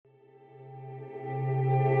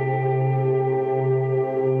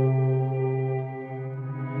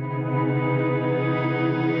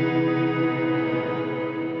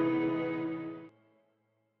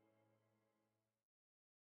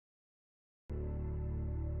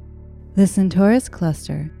The Centaurus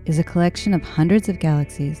Cluster is a collection of hundreds of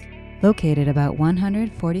galaxies located about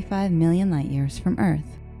 145 million light-years from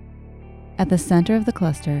Earth. At the center of the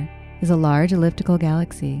cluster is a large elliptical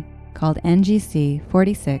galaxy called NGC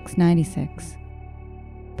 4696.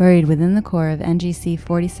 Buried within the core of NGC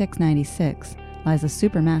 4696 lies a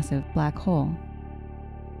supermassive black hole.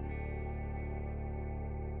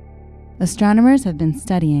 Astronomers have been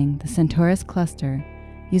studying the Centaurus Cluster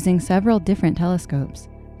using several different telescopes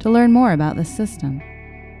to learn more about this system.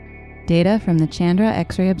 Data from the Chandra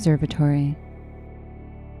X-ray Observatory,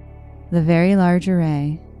 the Very Large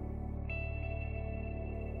Array,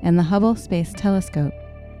 and the Hubble Space Telescope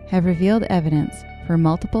have revealed evidence for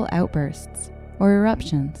multiple outbursts or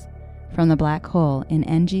eruptions from the black hole in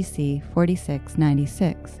NGC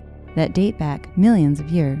 4696 that date back millions of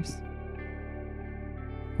years.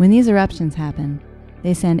 When these eruptions happen,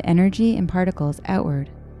 they send energy and particles outward,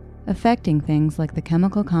 affecting things like the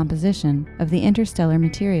chemical composition of the interstellar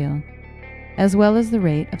material, as well as the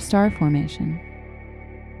rate of star formation.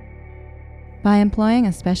 By employing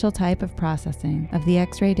a special type of processing of the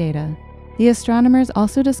X-ray data, the astronomers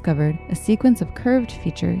also discovered a sequence of curved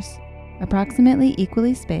features, approximately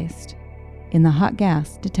equally spaced, in the hot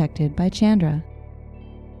gas detected by Chandra.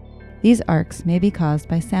 These arcs may be caused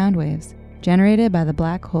by sound waves generated by the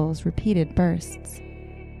black hole's repeated bursts.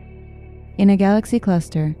 In a galaxy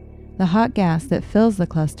cluster, the hot gas that fills the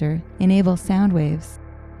cluster enables sound waves,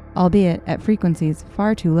 albeit at frequencies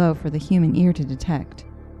far too low for the human ear to detect,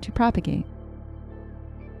 to propagate.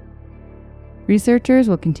 Researchers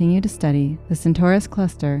will continue to study the Centaurus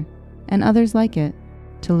Cluster and others like it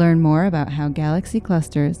to learn more about how galaxy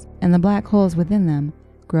clusters and the black holes within them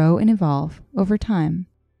grow and evolve over time.